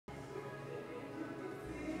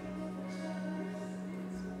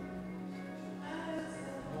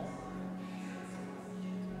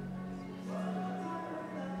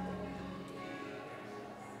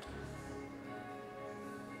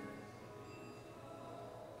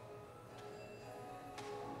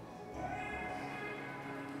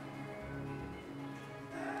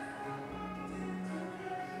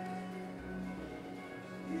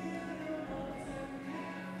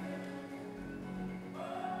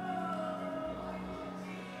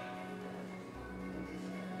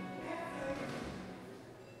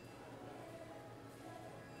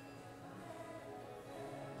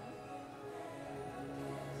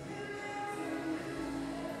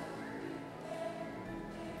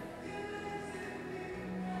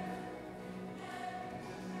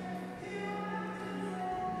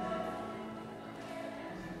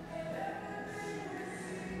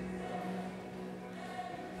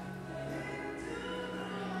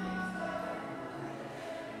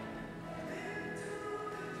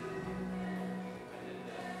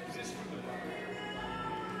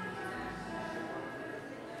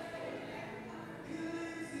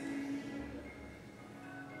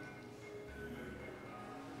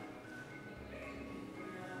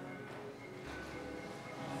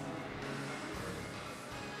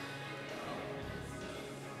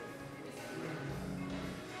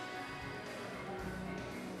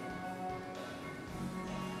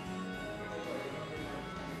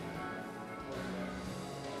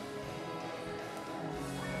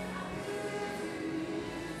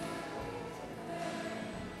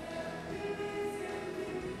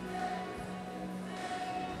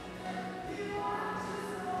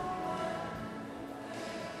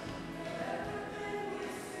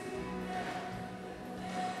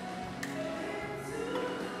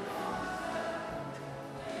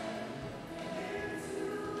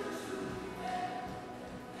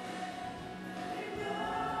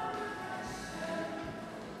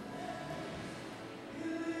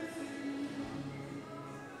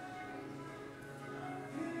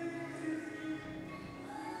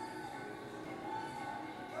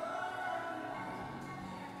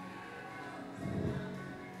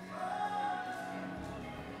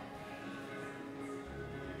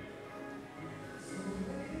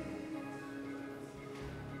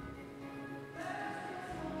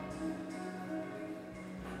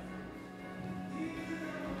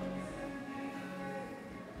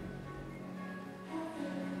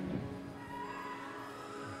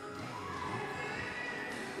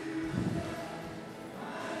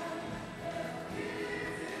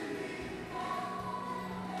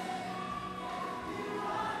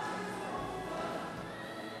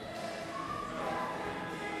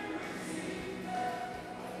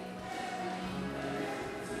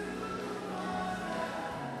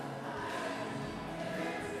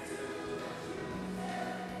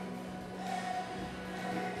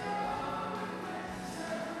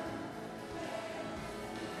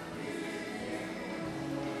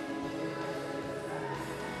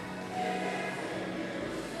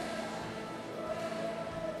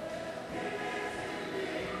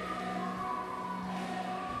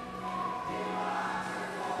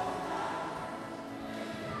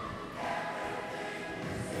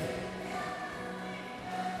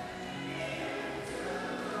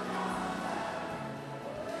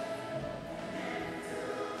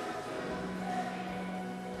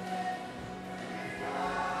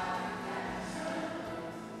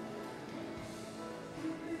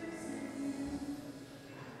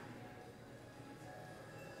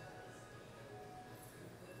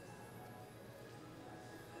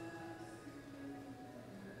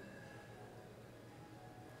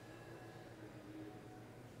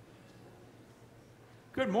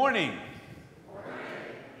Good morning.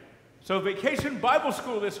 So Vacation Bible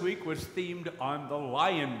School this week was themed on the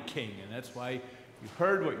Lion King, and that's why you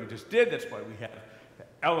heard what you just did. That's why we had the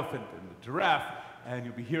elephant and the giraffe, and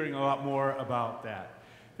you'll be hearing a lot more about that.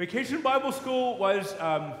 Vacation Bible School was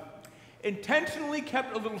intentionally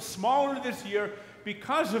kept a little smaller this year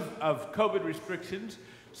because of COVID restrictions.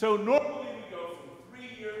 So normally we go from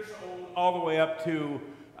 3 years old all the way up to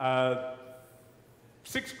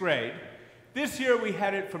 6th grade. This year we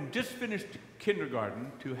had it from just finished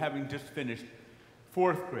kindergarten to having just finished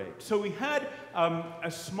 4th grade. So we had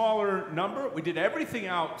a smaller number. We did everything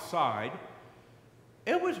outside.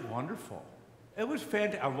 It was wonderful. It was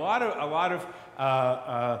fantastic. A lot of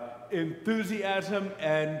enthusiasm,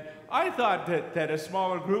 and I thought that a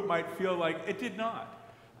smaller group might feel like it did not.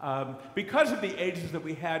 Because of the ages that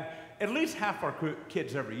we had, at least half our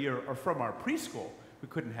kids every year are from our preschool. We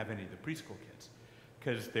couldn't have any of the preschool kids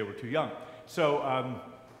because they were too young. So,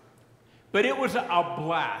 but it was a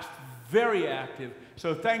blast, very active.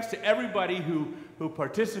 So thanks to everybody who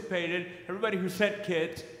participated, everybody who sent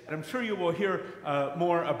kids, and I'm sure you will hear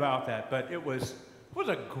more about that. But it was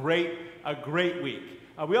a great week.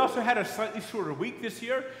 We also had a slightly shorter week this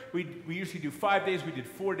year. We usually do 5 days. We did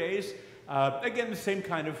 4 days. Again, the same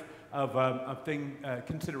kind of thing,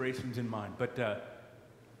 considerations in mind. But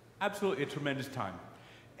absolutely a tremendous time.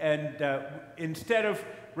 And instead of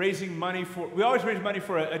raising money we always raise money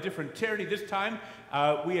for a different charity. This time,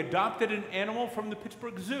 we adopted an animal from the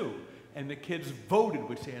Pittsburgh Zoo, and the kids voted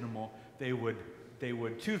which animal they would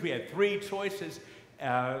choose. We had 3 choices: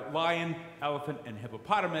 lion, elephant, and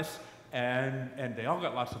hippopotamus, and they all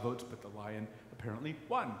got lots of votes, but the lion apparently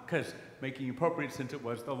won, because making appropriate since it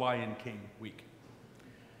was the Lion King week.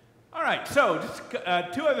 All right, so just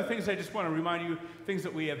 2 other things I just want to remind you, things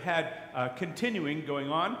that we have had continuing going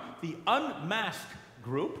on. The Unmasked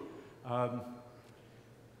group.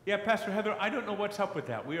 Yeah, Pastor Heather, I don't know what's up with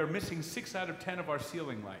that. We are missing 6 out of 10 of our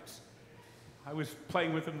ceiling lights. I was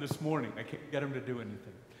playing with them this morning. I can't get them to do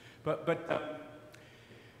anything.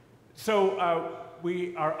 So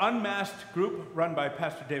our Unmasked group, run by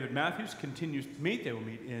Pastor David Matthews, continues to meet. They will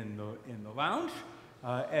meet in the lounge.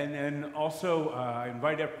 And then also, I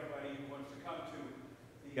invite everybody who wants to come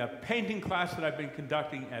to the painting class that I've been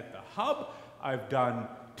conducting at the Hub. I've done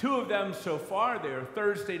 2 of them so far. They are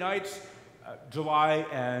Thursday nights, July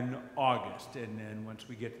and August. And then once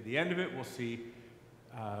we get to the end of it, we'll see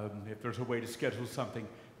if there's a way to schedule something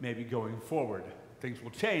maybe going forward. Things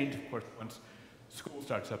will change, of course, once school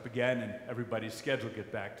starts up again and everybody's schedule gets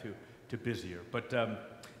back to busier. But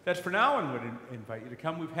that's for now, and would invite you to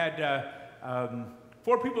come. We've had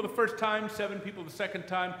 4 people the first time, 7 people the second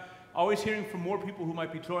time. Always hearing from more people who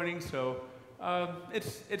might be joining, so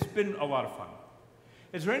it's been a lot of fun.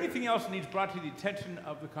 Is there anything else that needs brought to the attention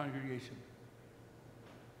of the congregation?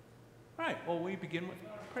 All right, well, we begin with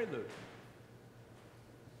our prelude.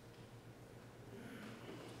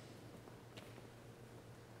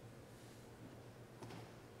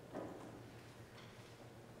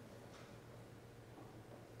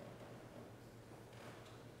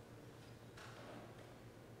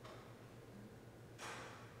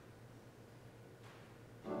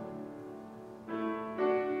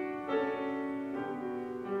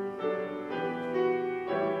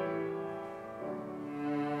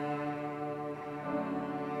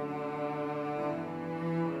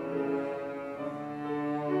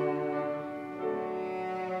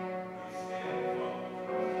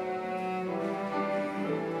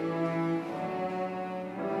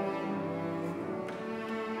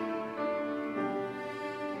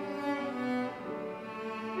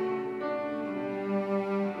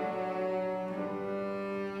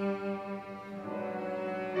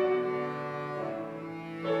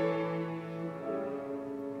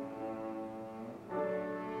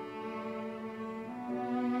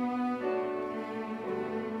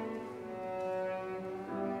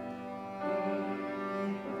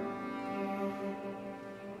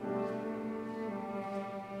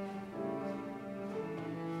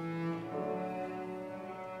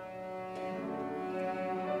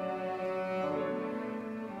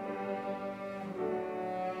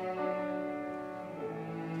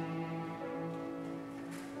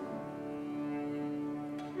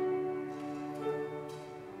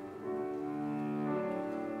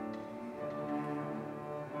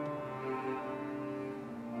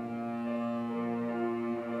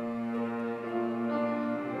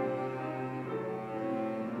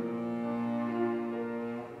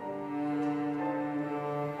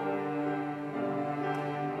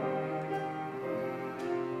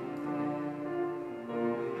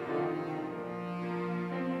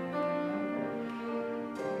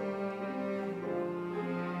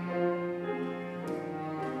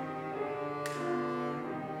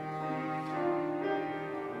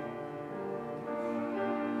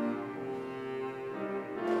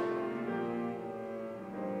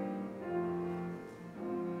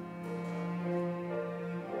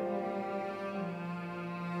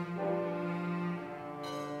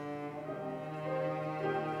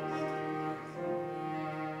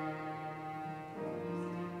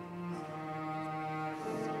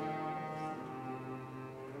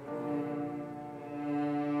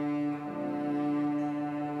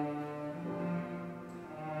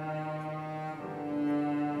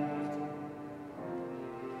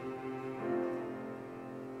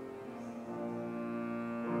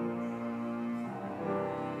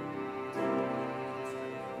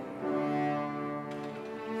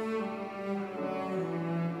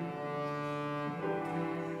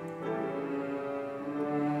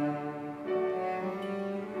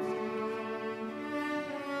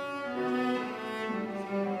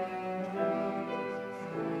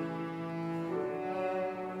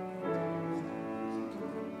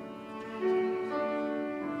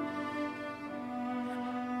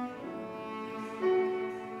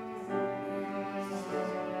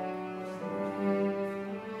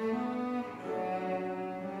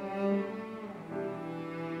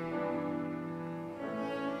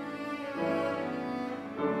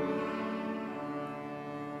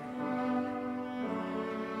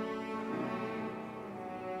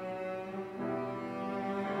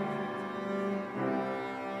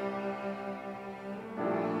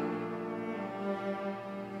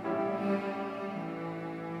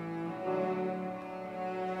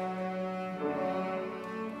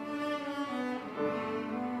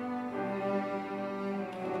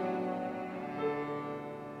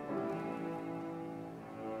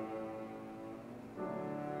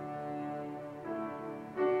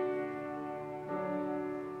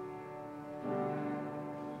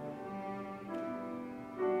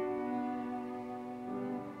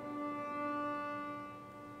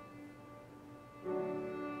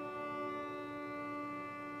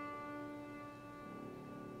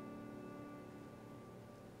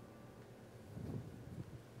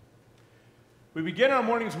 We begin our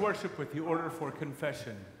morning's worship with the order for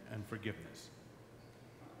confession and forgiveness.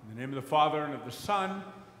 In the name of the Father, and of the Son,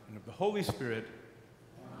 and of the Holy Spirit,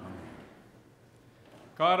 amen.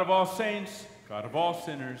 God of all saints, God of all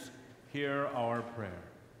sinners, hear our prayer.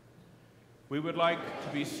 We would like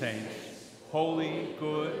to be saints, holy,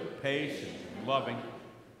 good, patient, and loving,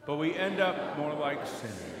 but we end up more like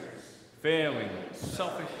sinners, failing,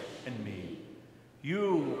 selfish, and mean.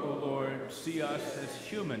 You, O Lord, see us as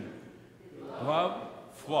human, loved,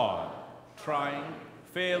 flawed, trying,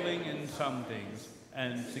 failing in some things,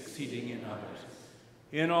 and succeeding in others.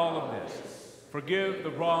 In all of this, forgive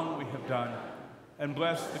the wrong we have done, and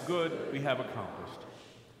bless the good we have accomplished.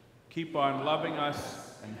 Keep on loving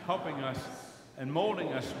us and helping us and molding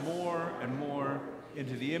us more and more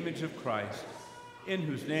into the image of Christ, in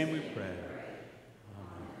whose name we pray.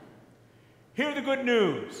 Amen. Hear the good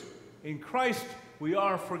news. In Christ we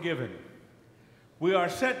are forgiven. We are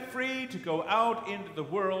set free to go out into the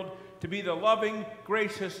world to be the loving,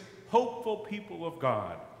 gracious, hopeful people of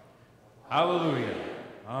God. Hallelujah.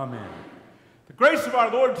 Amen. The grace of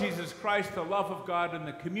our Lord Jesus Christ, the love of God, and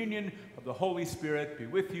the communion of the Holy Spirit be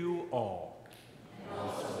with you all.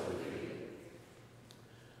 Also with you.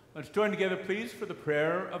 Let's join together, please, for the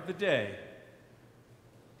prayer of the day.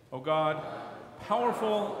 O God,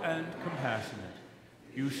 powerful and compassionate,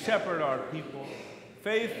 you shepherd our people,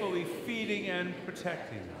 faithfully feeding and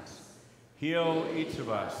protecting us. Heal each of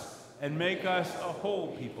us and make us a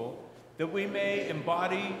whole people, that we may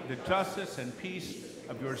embody the justice and peace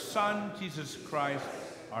of your Son, Jesus Christ,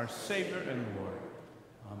 our Savior and Lord.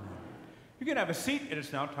 Amen. You can have a seat. It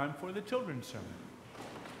is now time for the children's sermon.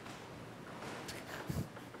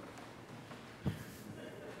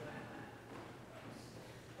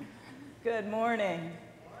 Good morning.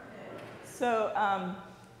 So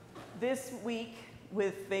this week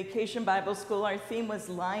with Vacation Bible School, our theme was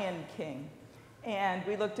Lion King. And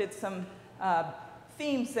we looked at some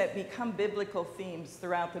themes that become biblical themes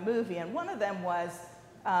throughout the movie. And one of them was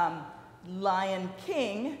Lion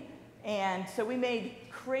King. And so we made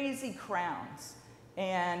crazy crowns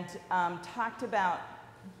and talked about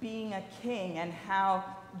being a king and how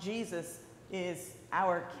Jesus is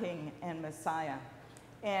our King and Messiah.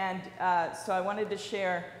 And so I wanted to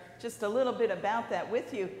share just a little bit about that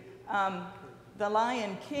with you. The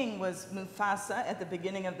Lion King was Mufasa at the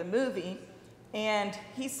beginning of the movie, and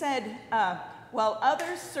he said, while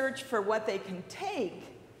others search for what they can take,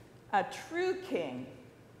 a true king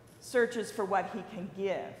searches for what he can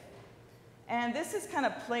give. And this is kind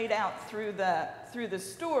of played out through the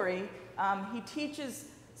story. He teaches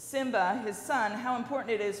Simba, his son, how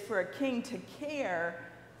important it is for a king to care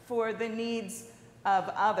for the needs of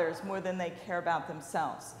others more than they care about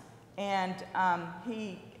themselves. And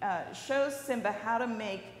he shows Simba how to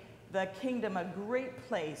make the kingdom a great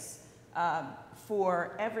place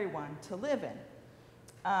for everyone to live in.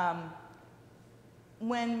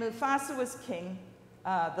 When Mufasa was king,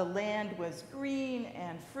 the land was green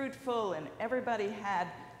and fruitful, and everybody had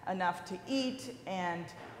enough to eat, and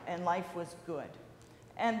life was good.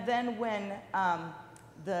 And then when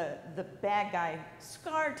the bad guy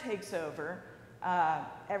Scar takes over,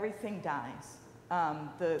 everything dies.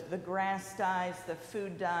 The grass dies, the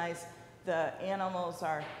food dies, the animals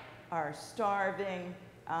are starving,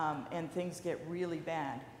 and things get really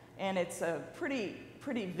bad. And it's a pretty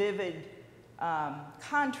vivid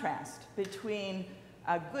contrast between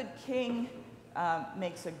a good king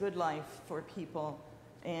makes a good life for people,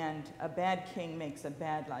 and a bad king makes a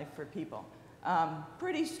bad life for people.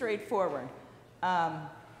 Pretty straightforward.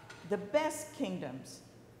 The best kingdoms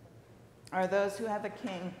are those who have a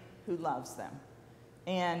king who loves them.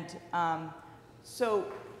 And so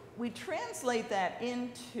we translate that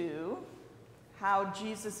into how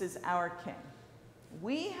Jesus is our king.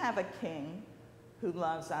 We have a king who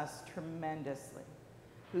loves us tremendously,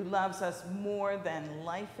 who loves us more than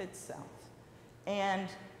life itself, and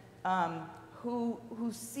who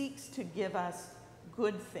seeks to give us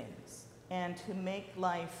good things and to make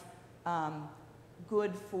life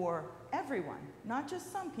good for everyone, not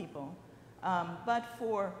just some people, but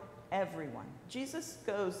for everyone. Jesus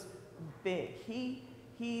goes big.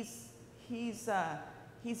 He's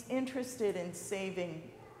interested in saving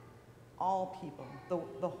all people,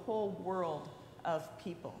 the whole world of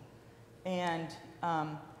people. And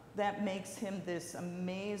that makes him this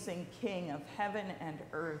amazing king of heaven and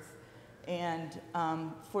earth. And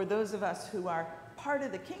for those of us who are part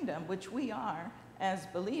of the kingdom, which we are as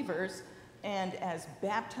believers and as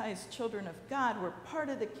baptized children of God, we're part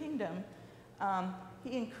of the kingdom.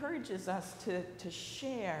 He encourages us to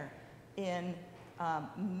share in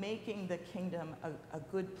making the kingdom a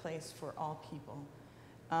good place for all people.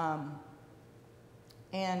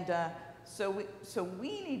 And so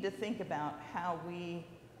we need to think about how we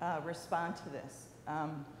respond to this.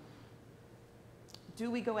 Do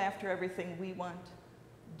we go after everything we want?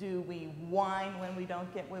 Do we whine when we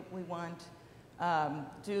don't get what we want?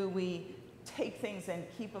 Do we take things and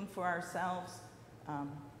keep them for ourselves?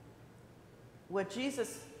 What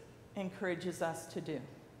Jesus encourages us to do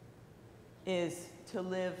is to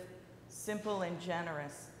live simple and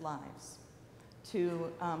generous lives,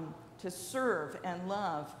 to serve and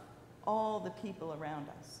love all the people around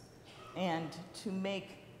us, and to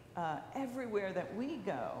make everywhere that we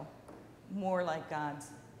go more like God's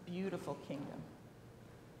beautiful kingdom.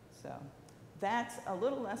 So that's a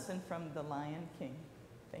little lesson from the Lion King.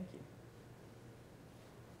 Thank you.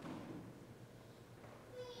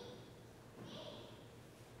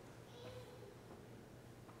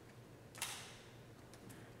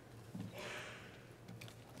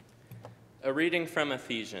 A reading from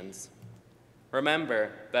Ephesians.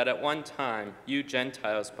 Remember that at one time you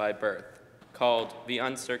Gentiles by birth, called the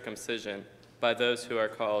uncircumcision by those who are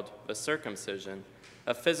called the circumcision,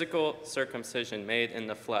 a physical circumcision made in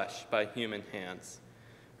the flesh by human hands.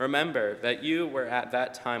 Remember that you were at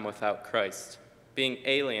that time without Christ, being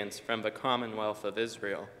aliens from the commonwealth of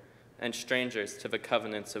Israel and strangers to the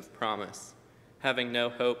covenants of promise, having no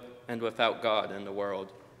hope and without God in the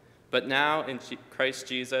world. But now in Christ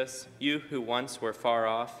Jesus, you who once were far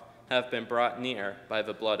off have been brought near by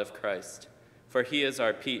the blood of Christ. For he is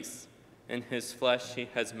our peace. In his flesh he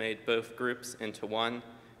has made both groups into one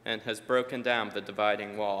and has broken down the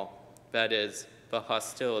dividing wall, that is, the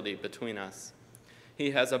hostility between us.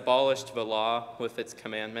 He has abolished the law with its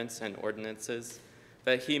commandments and ordinances,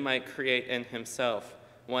 that he might create in himself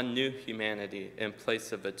one new humanity in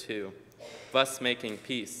place of the two, thus making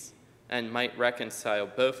peace, and might reconcile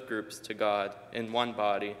both groups to God in one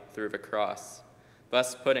body through the cross,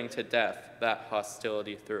 thus putting to death that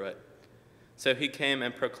hostility through it. So he came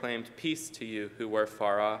and proclaimed peace to you who were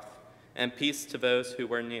far off, and peace to those who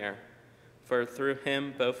were near. For through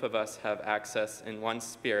him both of us have access in one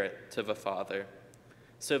Spirit to the Father.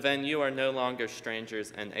 So then you are no longer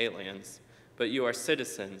strangers and aliens, but you are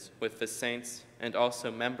citizens with the saints and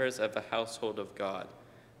also members of the household of God,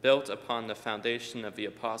 built upon the foundation of the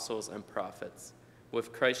apostles and prophets,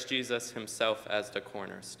 with Christ Jesus himself as the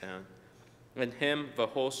cornerstone. In him the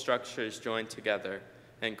whole structure is joined together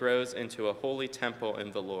and grows into a holy temple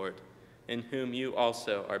in the Lord, in whom you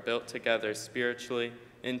also are built together spiritually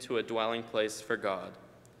into a dwelling place for God.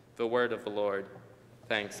 The word of the Lord.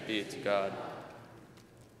 Thanks be to God.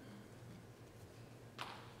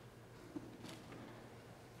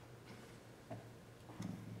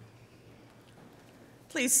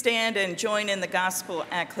 Please stand and join in the gospel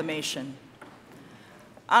acclamation.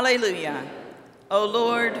 Alleluia. O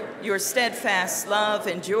Lord, your steadfast love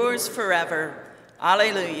endures forever.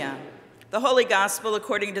 Alleluia. The Holy Gospel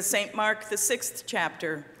according to St. Mark, the 6th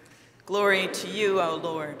chapter. Glory to you, O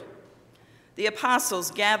Lord. The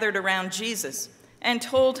apostles gathered around Jesus and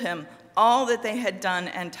told him all that they had done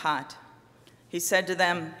and taught. He said to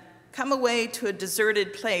them, "Come away to a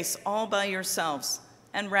deserted place all by yourselves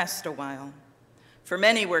and rest a while." For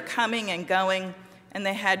many were coming and going, and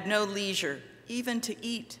they had no leisure, even to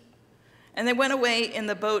eat. And they went away in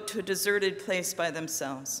the boat to a deserted place by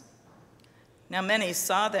themselves. Now many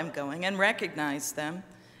saw them going and recognized them,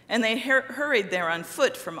 and they hurried there on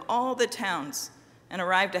foot from all the towns and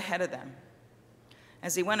arrived ahead of them.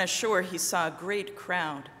 As he went ashore, he saw a great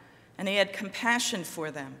crowd, and he had compassion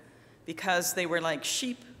for them, because they were like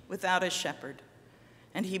sheep without a shepherd.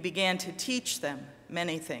 And he began to teach them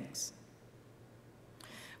many things.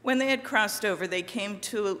 When they had crossed over, they came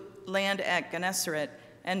to land at Gennesaret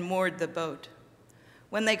and moored the boat.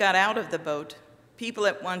 When they got out of the boat, people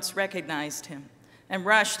at once recognized him and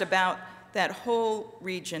rushed about that whole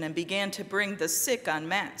region and began to bring the sick on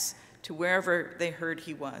mats to wherever they heard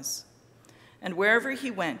he was. And wherever he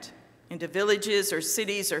went, into villages or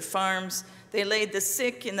cities or farms, they laid the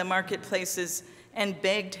sick in the marketplaces and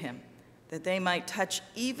begged him that they might touch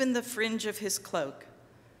even the fringe of his cloak.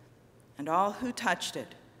 And all who touched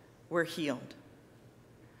it were healed.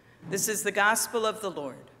 This is the gospel of the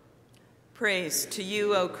Lord. Praise to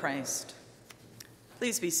you, O Christ.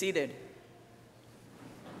 Please be seated.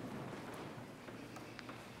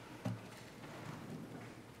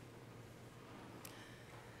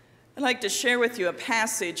 I'd like to share with you a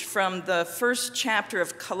passage from the first chapter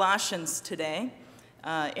of Colossians today.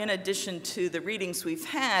 In addition to the readings we've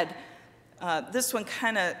had, this one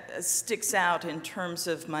kind of sticks out in terms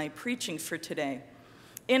of my preaching for today.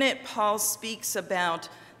 In it, Paul speaks about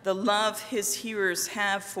the love his hearers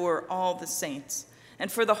have for all the saints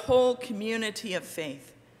and for the whole community of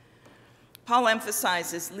faith. Paul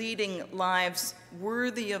emphasizes leading lives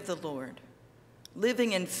worthy of the Lord,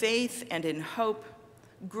 living in faith and in hope,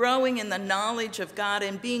 growing in the knowledge of God,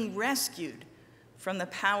 and being rescued from the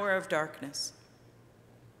power of darkness.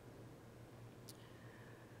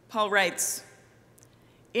 Paul writes,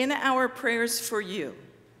 "In our prayers for you,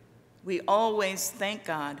 we always thank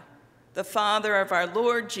God, the Father of our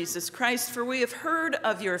Lord Jesus Christ, for we have heard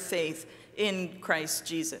of your faith in Christ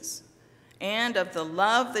Jesus, and of the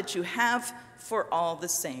love that you have for all the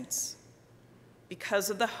saints, because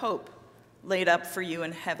of the hope laid up for you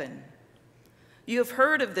in heaven. You have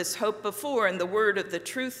heard of this hope before in the word of the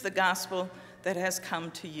truth, the gospel that has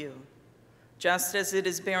come to you. Just as it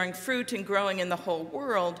is bearing fruit and growing in the whole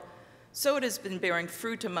world, so it has been bearing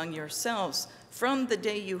fruit among yourselves from the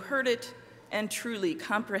day you heard it and truly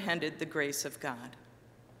comprehended the grace of God.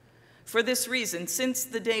 For this reason, since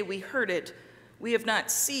the day we heard it, we have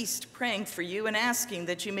not ceased praying for you and asking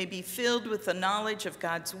that you may be filled with the knowledge of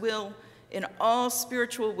God's will in all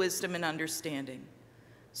spiritual wisdom and understanding,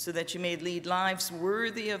 so that you may lead lives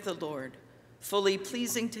worthy of the Lord, fully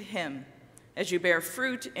pleasing to him, as you bear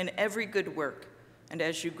fruit in every good work and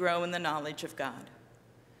as you grow in the knowledge of God.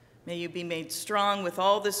 May you be made strong with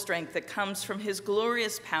all the strength that comes from his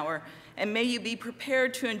glorious power, and may you be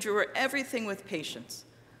prepared to endure everything with patience,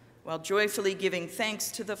 while joyfully giving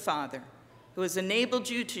thanks to the Father, who has enabled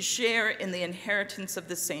you to share in the inheritance of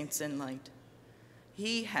the saints in light.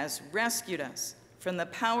 He has rescued us from the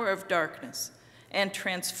power of darkness and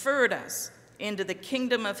transferred us into the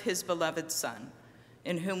kingdom of his beloved Son,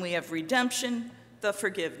 in whom we have redemption, the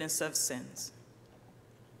forgiveness of sins."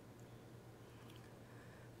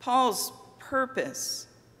 Paul's purpose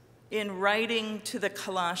in writing to the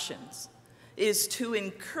Colossians is to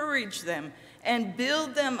encourage them and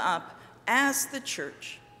build them up as the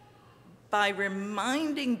church by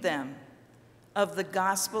reminding them of the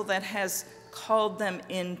gospel that has called them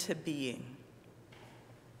into being.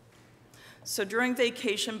 So during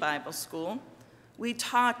Vacation Bible School, we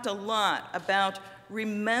talked a lot about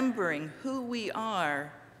remembering who we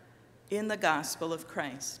are in the gospel of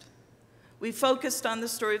Christ. We focused on the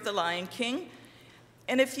story of the Lion King,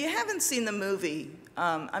 and if you haven't seen the movie,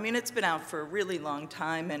 it's been out for a really long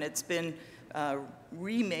time, and it's been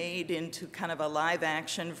remade into kind of a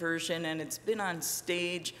live-action version, and it's been on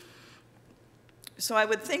stage. So I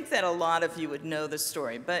would think that a lot of you would know the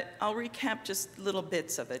story, but I'll recap just little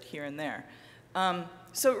bits of it here and there.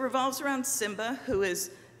 So it revolves around Simba, who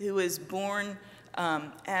is born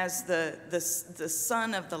as the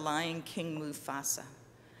son of the Lion King Mufasa.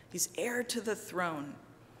 He's heir to the throne.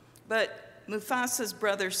 But Mufasa's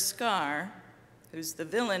brother Scar, who's the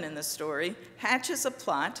villain in the story, hatches a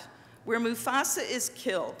plot where Mufasa is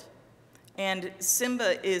killed, and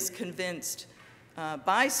Simba is convinced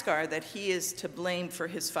by Scar that he is to blame for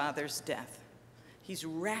his father's death. He's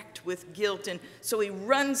racked with guilt, and so he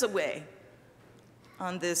runs away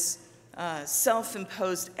on this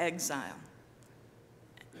self-imposed exile.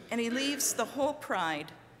 And he leaves the whole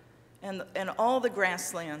pride and all the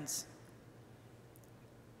grasslands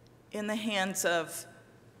in the hands of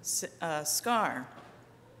Scar,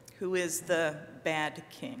 who is the bad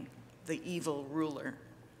king, the evil ruler.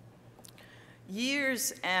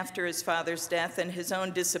 Years after his father's death and his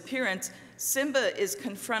own disappearance, Simba is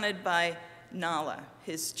confronted by Nala,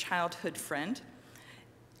 his childhood friend.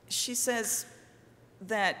 She says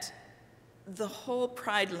that the whole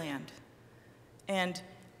Pride Land and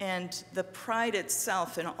the pride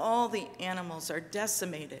itself and all the animals are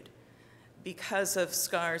decimated because of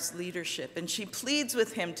Scar's leadership. And she pleads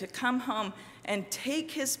with him to come home and take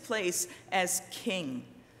his place as king,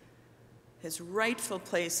 his rightful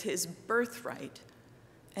place, his birthright,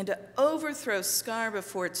 and to overthrow Scar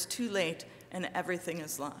before it's too late and everything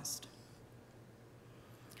is lost.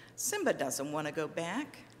 Simba doesn't want to go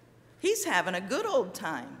back. He's having a good old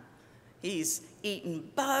time. He's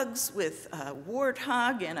eating bugs with a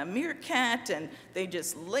warthog and a meerkat, and they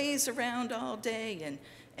just laze around all day,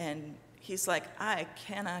 and he's like, I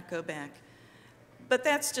cannot go back. But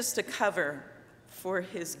that's just a cover for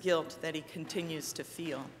his guilt that he continues to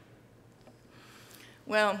feel.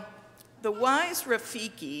 Well, the wise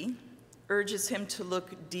Rafiki urges him to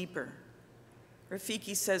look deeper.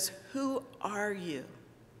 Rafiki says, "Who are you?"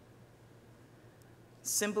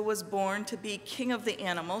 Simba was born to be king of the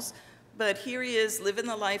animals, but here he is living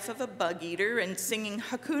the life of a bug eater and singing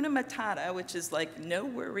Hakuna Matata, which is like no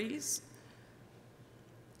worries.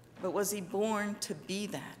 But was he born to be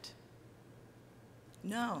that?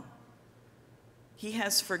 No. He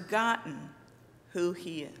has forgotten who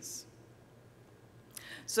he is.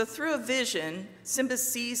 So through a vision, Simba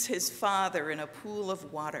sees his father in a pool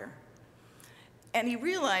of water. And he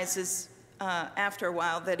realizes after a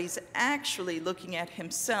while that he's actually looking at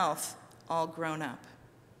himself all grown up,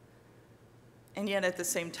 and yet at the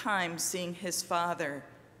same time seeing his Father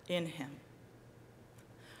in him.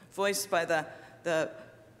 Voiced by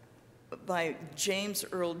by James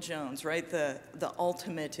Earl Jones, right? The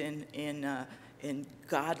ultimate in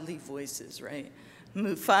godly voices, right?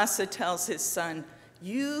 Mufasa tells his son,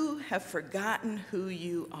 "You have forgotten who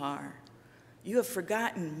you are. You have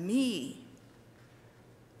forgotten me.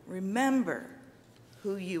 Remember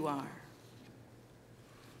who you are."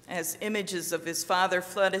 As images of his father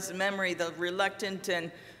flood his memory, the reluctant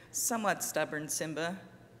and somewhat stubborn Simba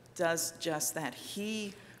does just that.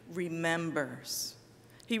 He remembers.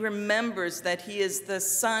 He remembers that he is the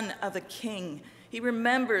son of a king. He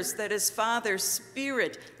remembers that his Father's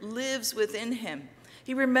Spirit lives within him.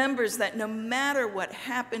 He remembers that no matter what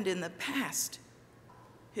happened in the past,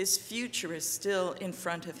 his future is still in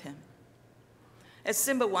front of him. As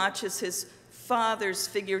Simba watches his father's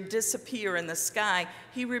figure disappear in the sky,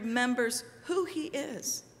 he remembers who he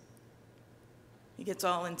is. He gets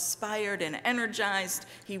all inspired and energized.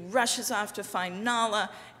 He rushes off to find Nala,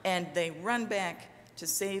 and they run back to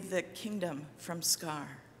save the kingdom from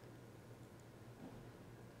Scar.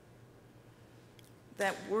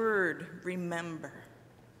 That word, remember,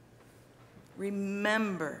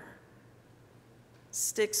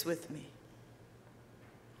 sticks with me.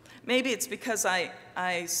 Maybe it's because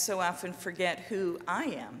I so often forget who I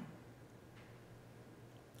am.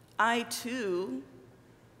 I, too,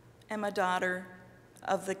 am a daughter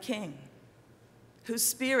of the King, whose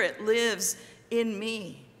Spirit lives in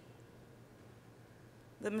me.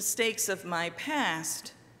 The mistakes of my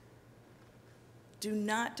past do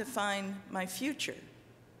not define my future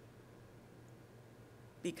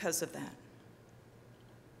because of that.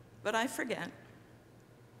 But I forget.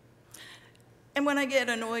 And when I get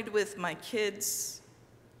annoyed with my kids,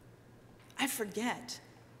 I forget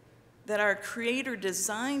that our Creator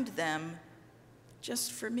designed them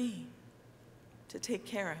just for me to take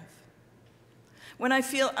care of. When I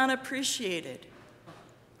feel unappreciated,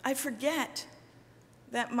 I forget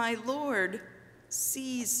that my Lord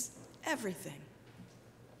sees everything.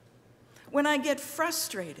 When I get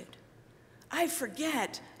frustrated, I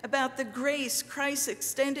forget about the grace Christ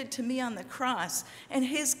extended to me on the cross and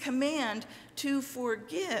his command to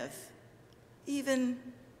forgive,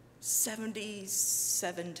 even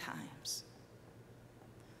 77 times.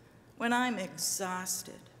 When I'm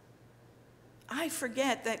exhausted, I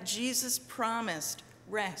forget that Jesus promised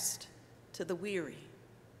rest to the weary.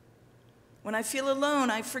 When I feel alone,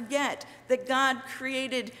 I forget that God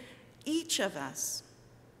created each of us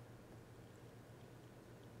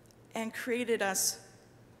and created us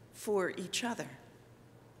for each other,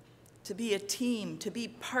 to be a team, to be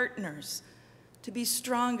partners, to be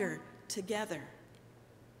stronger together.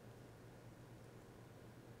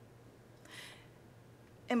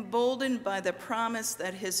 Emboldened by the promise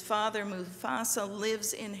that his father Mufasa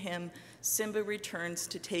lives in him, Simba returns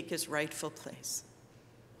to take his rightful place.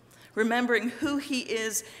 Remembering who he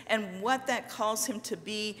is and what that calls him to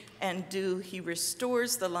be and do, he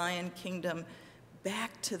restores the Lion Kingdom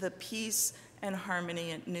back to the peace and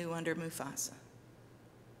harmony it knew under Mufasa.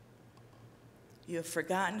 You have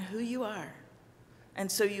forgotten who you are, and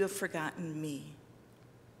so you have forgotten me.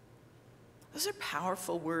 Those are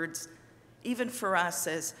powerful words, even for us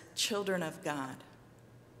as children of God.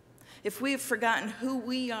 If we have forgotten who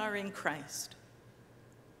we are in Christ,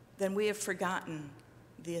 then we have forgotten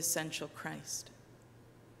the essential Christ.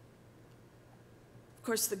 Of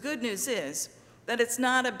course, the good news is that it's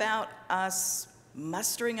not about us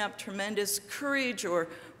mustering up tremendous courage or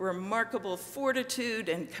remarkable fortitude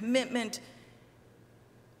and commitment.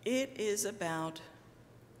 It is about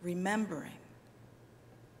remembering.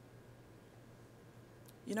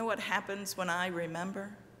 You know what happens when I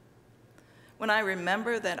remember? When I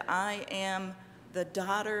remember that I am the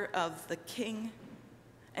daughter of the King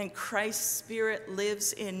and Christ's Spirit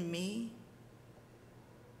lives in me,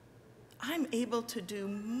 I'm able to do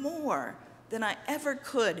more than I ever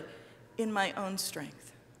could in my own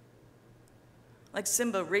strength. Like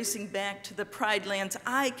Simba racing back to the Pride Lands,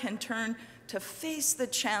 I can turn to face the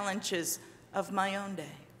challenges of my own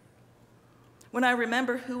day. When I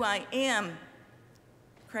remember who I am,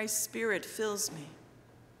 Christ's Spirit fills me,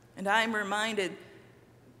 and I'm reminded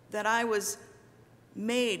that I was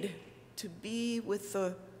made to be with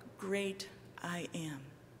the great I am.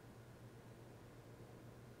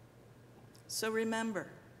 So remember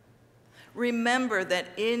that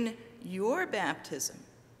in your baptism,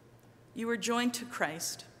 you were joined to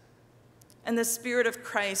Christ, and the Spirit of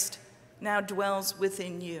Christ now dwells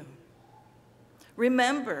within you.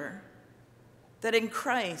 Remember that in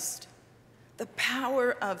Christ, The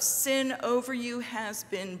power of sin over you has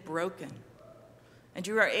been broken, and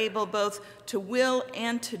you are able both to will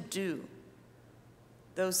and to do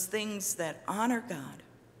those things that honor God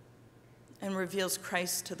and reveals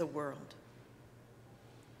Christ to the world.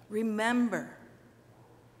 Remember,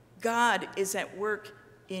 God is at work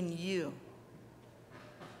in you.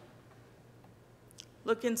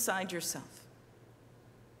 Look inside yourself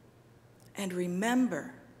and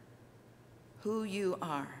remember who you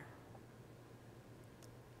are.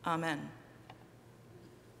 Amen.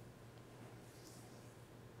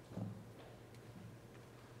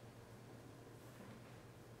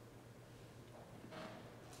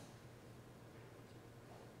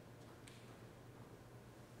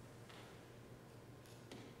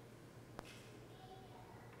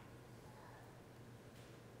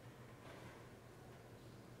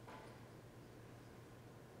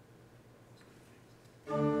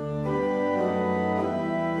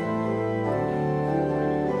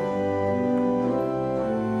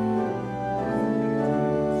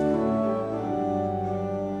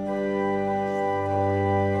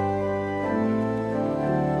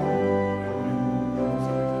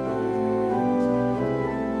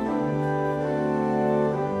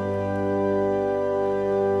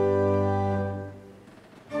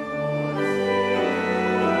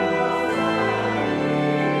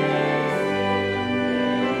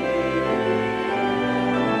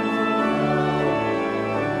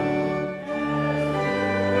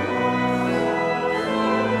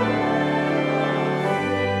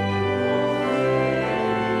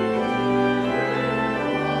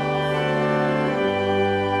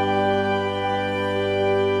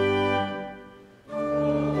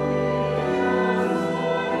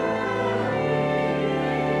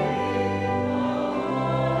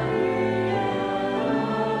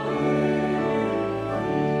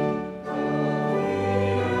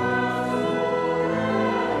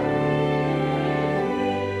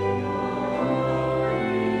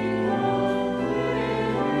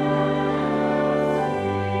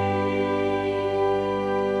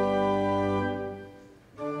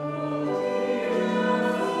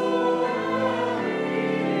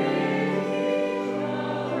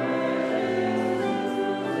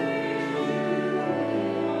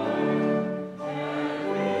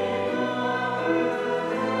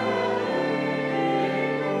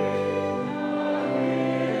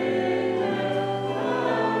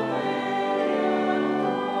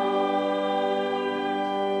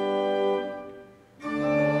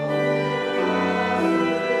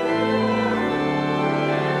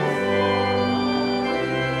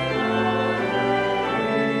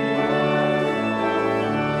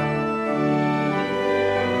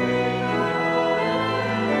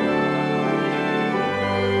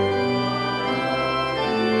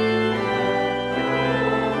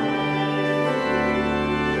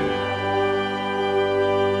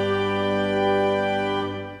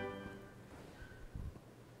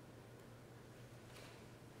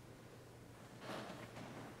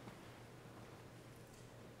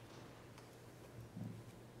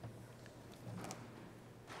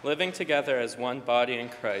 Living together as one body in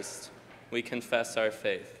Christ, we confess our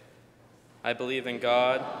faith. I believe in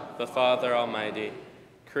God, the Father Almighty,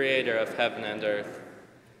 creator of heaven and earth.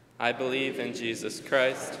 I believe in Jesus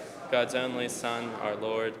Christ, God's only Son, our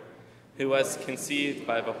Lord, who was conceived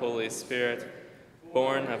by the Holy Spirit,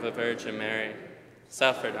 born of a Virgin Mary,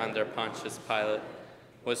 suffered under Pontius Pilate,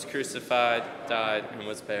 was crucified, died, and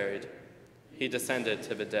was buried. He descended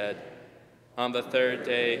to the dead. On the third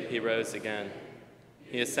day he rose again.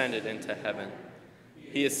 He ascended into heaven.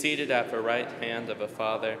 He is seated at the right hand of the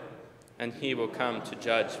Father, and he will come to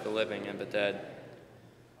judge the living and the dead.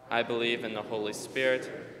 I believe in the Holy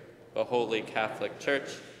Spirit, the Holy Catholic Church,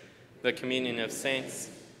 the communion of saints,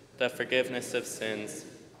 the forgiveness of sins,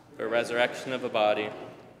 the resurrection of the body,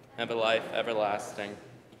 and the life everlasting.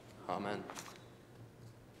 Amen.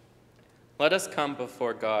 Let us come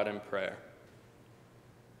before God in prayer.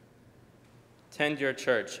 Tend your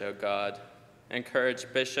church, O God. Encourage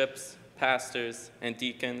bishops, pastors, and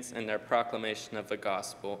deacons in their proclamation of the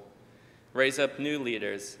gospel. Raise up new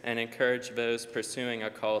leaders and encourage those pursuing a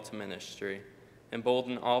call to ministry.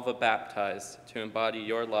 Embolden all the baptized to embody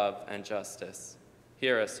your love and justice.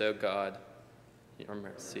 Hear us, O God. Your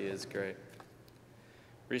mercy is great.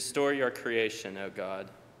 Restore your creation, O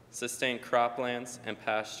God. Sustain croplands and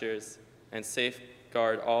pastures, and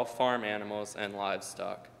safeguard all farm animals and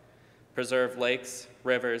livestock. Preserve lakes,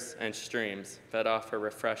 rivers, and streams that offer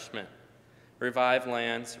refreshment. Revive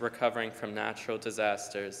lands recovering from natural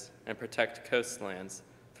disasters, and protect coastlands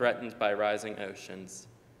threatened by rising oceans.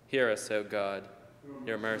 Hear us, O God.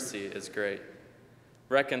 Your mercy is great.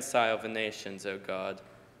 Reconcile the nations, O God.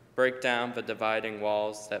 Break down the dividing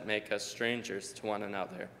walls that make us strangers to one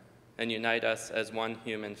another, and unite us as one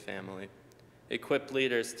human family. Equip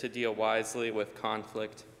leaders to deal wisely with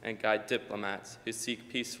conflict and guide diplomats who seek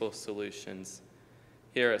peaceful solutions.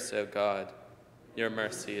 Hear us, O God. Your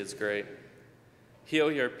mercy is great.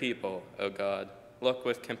 Heal your people, O God. Look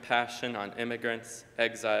with compassion on immigrants,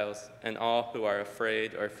 exiles, and all who are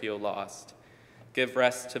afraid or feel lost. Give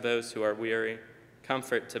rest to those who are weary,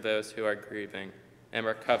 comfort to those who are grieving, and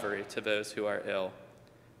recovery to those who are ill.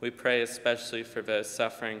 We pray especially for those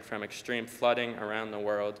suffering from extreme flooding around the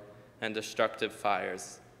world and destructive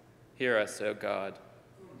fires. Hear us, O God.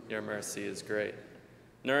 Your mercy is great.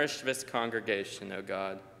 Nourish this congregation, O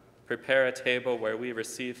God. Prepare a table where we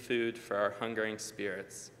receive food for our hungering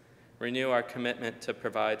spirits. Renew our commitment to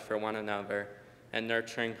provide for one another and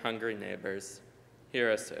nurturing hungry neighbors. Hear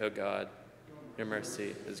us, O God. Your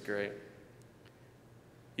mercy is great.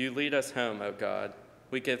 You lead us home, O God.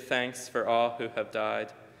 We give thanks for all who have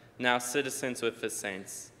died, now citizens with the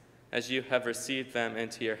saints. As you have received them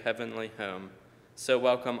into your heavenly home, so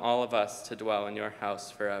welcome all of us to dwell in your house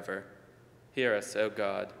forever. Hear us, O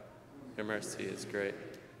God. Your mercy is great.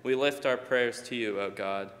 We lift our prayers to you, O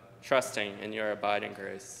God, trusting in your abiding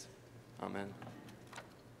grace. Amen.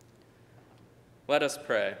 Let us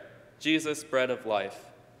pray. Jesus, bread of life,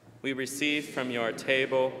 we receive from your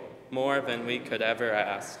table more than we could ever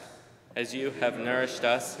ask. As you have nourished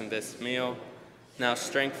us in this meal, now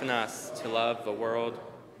strengthen us to love the world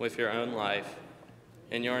with your own life.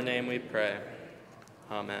 In your name we pray.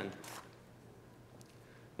 Amen.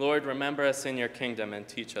 Lord, remember us in your kingdom and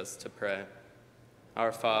teach us to pray.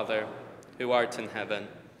 Our Father, who art in heaven,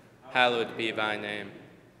 hallowed be thy name.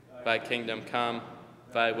 Thy kingdom come,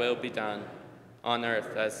 thy will be done, on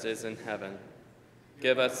earth as it is in heaven.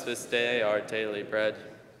 Give us this day our daily bread,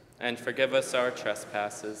 and forgive us our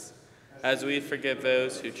trespasses, as we forgive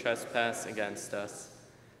those who trespass against us.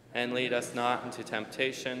 And lead us not into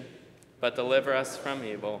temptation, but deliver us from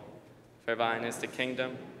evil. For thine is the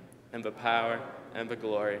kingdom, and the power, and the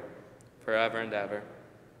glory, forever and ever.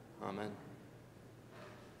 Amen.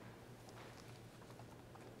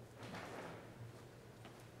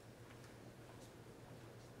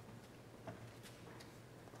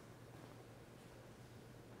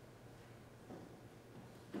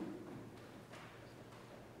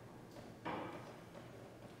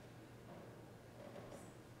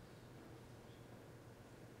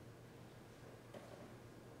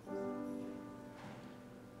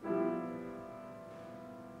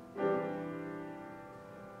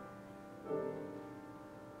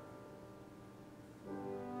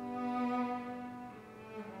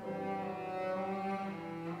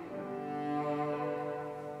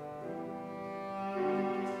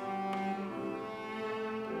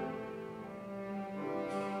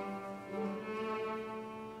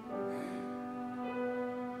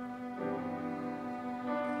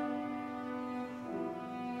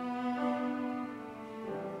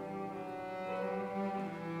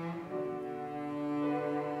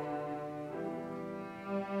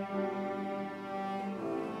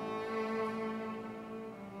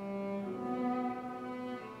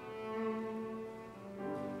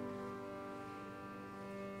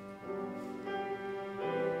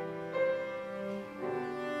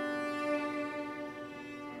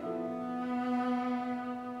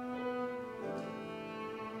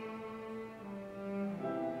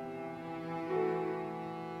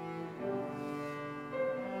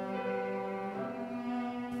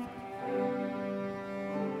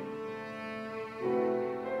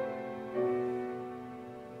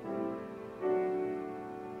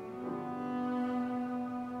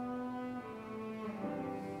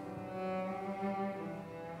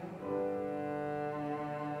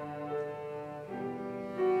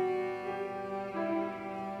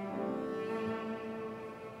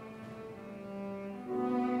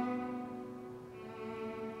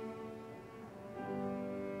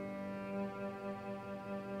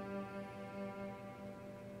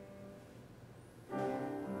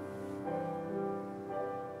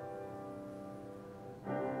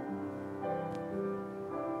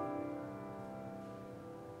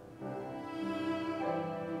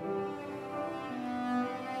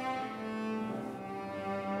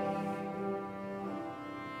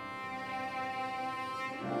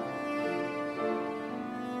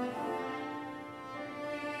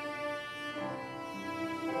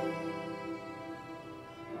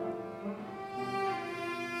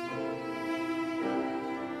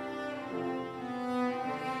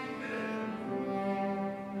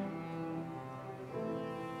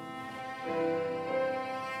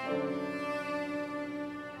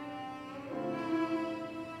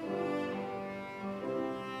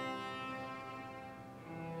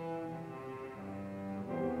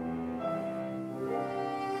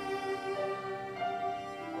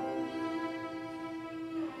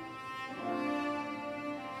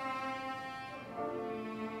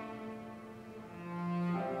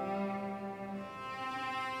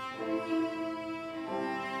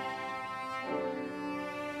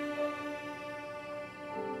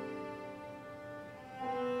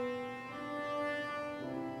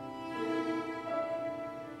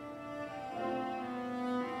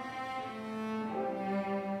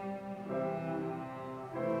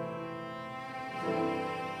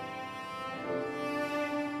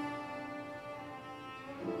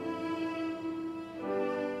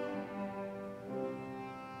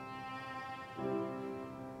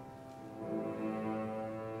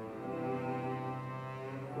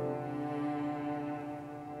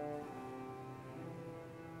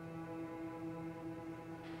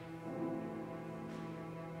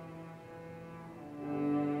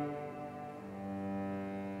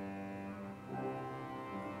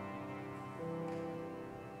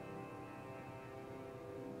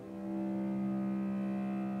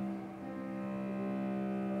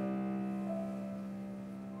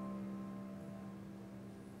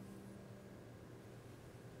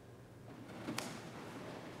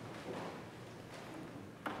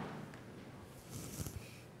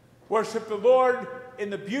 Worship the Lord in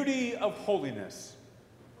the beauty of holiness.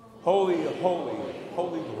 Holy, holy,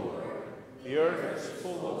 holy Lord, the earth is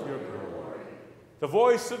full of your glory. The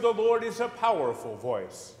voice of the Lord is a powerful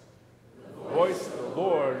voice. The voice of the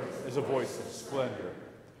Lord is a voice of splendor.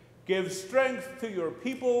 Give strength to your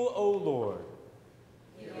people, O Lord.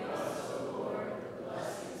 Give us, O Lord, the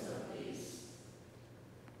blessings of peace.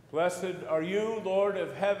 Blessed are you, Lord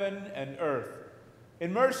of heaven and earth.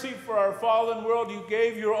 In mercy for our fallen world, you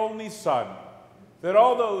gave your only Son, that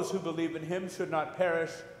all those who believe in him should not perish,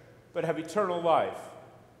 but have eternal life.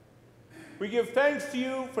 We give thanks to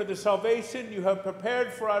you for the salvation you have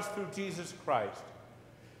prepared for us through Jesus Christ.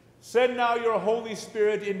 Send now your Holy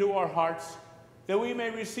Spirit into our hearts, that we may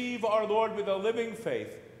receive our Lord with a living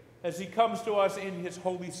faith as he comes to us in his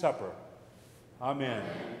holy supper. Amen.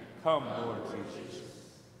 Come, Lord Jesus.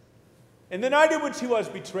 In the night in which he was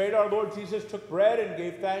betrayed, our Lord Jesus took bread and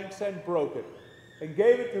gave thanks and broke it, and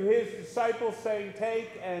gave it to his disciples, saying, "Take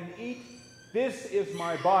and eat. This is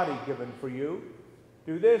my body given for you.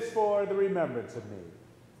 Do this for the remembrance of me."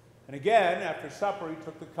 And again, after supper, he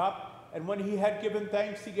took the cup, and when he had given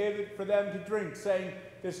thanks, he gave it for them to drink, saying,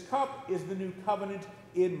 "This cup is the new covenant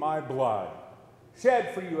in my blood,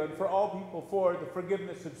 shed for you and for all people for the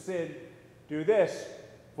forgiveness of sin. Do this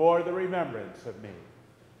for the remembrance of me."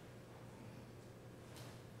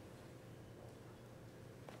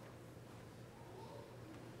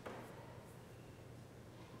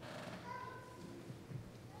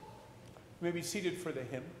 You may be seated for the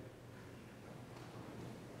hymn.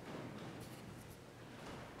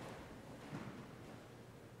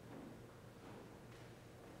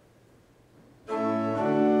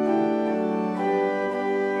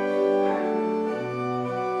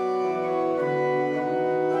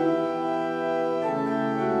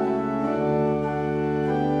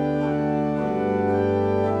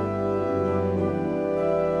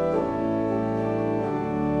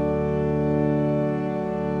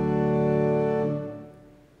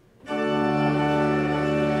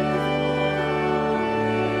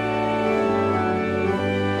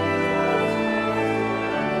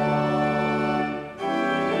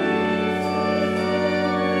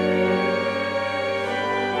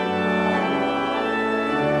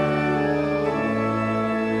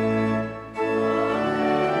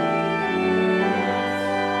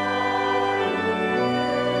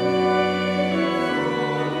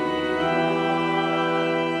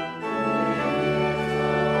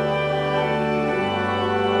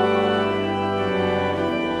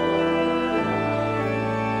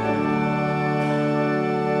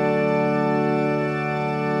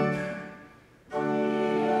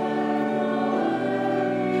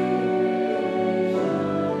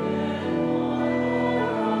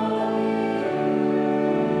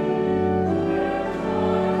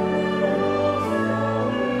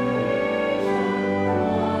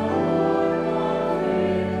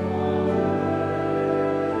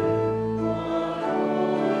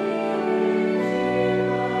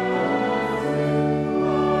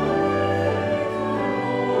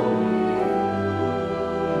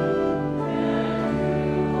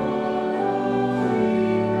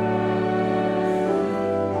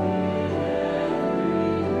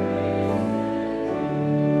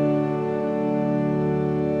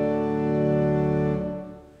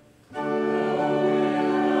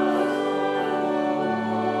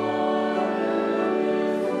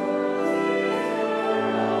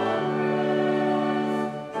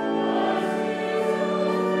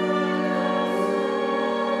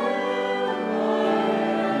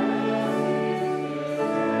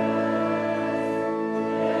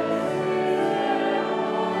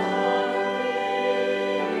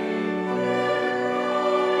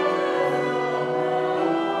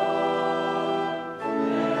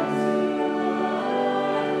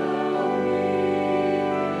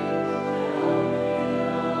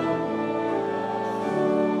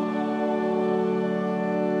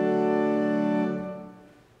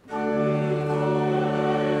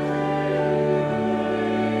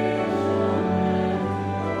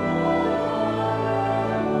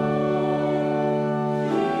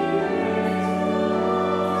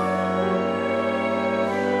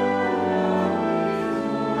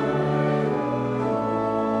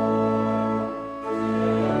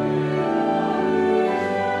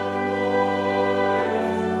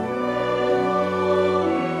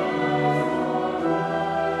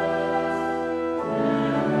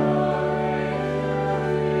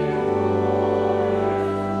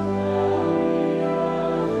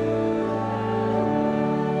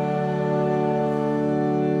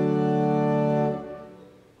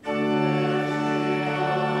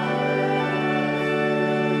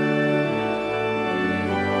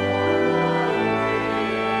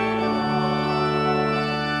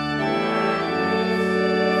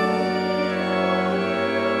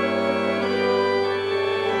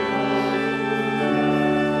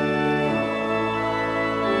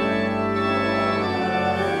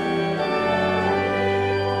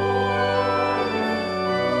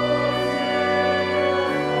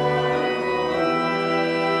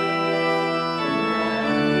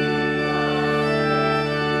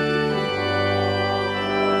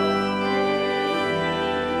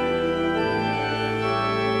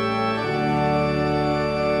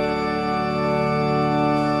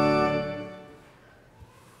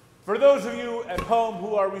 those of you at home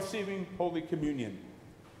who are receiving Holy Communion,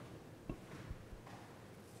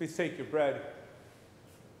 please take your bread,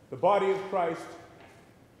 the body of Christ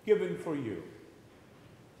given for you.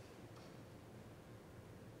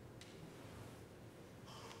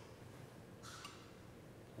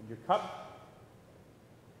 And your cup,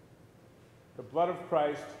 the blood of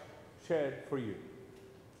Christ shed for you.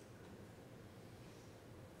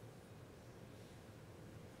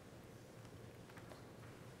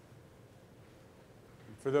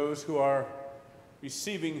 And for those who are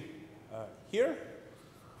receiving here,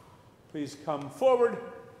 please come forward.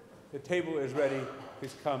 The table is ready.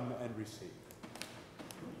 Please come and receive.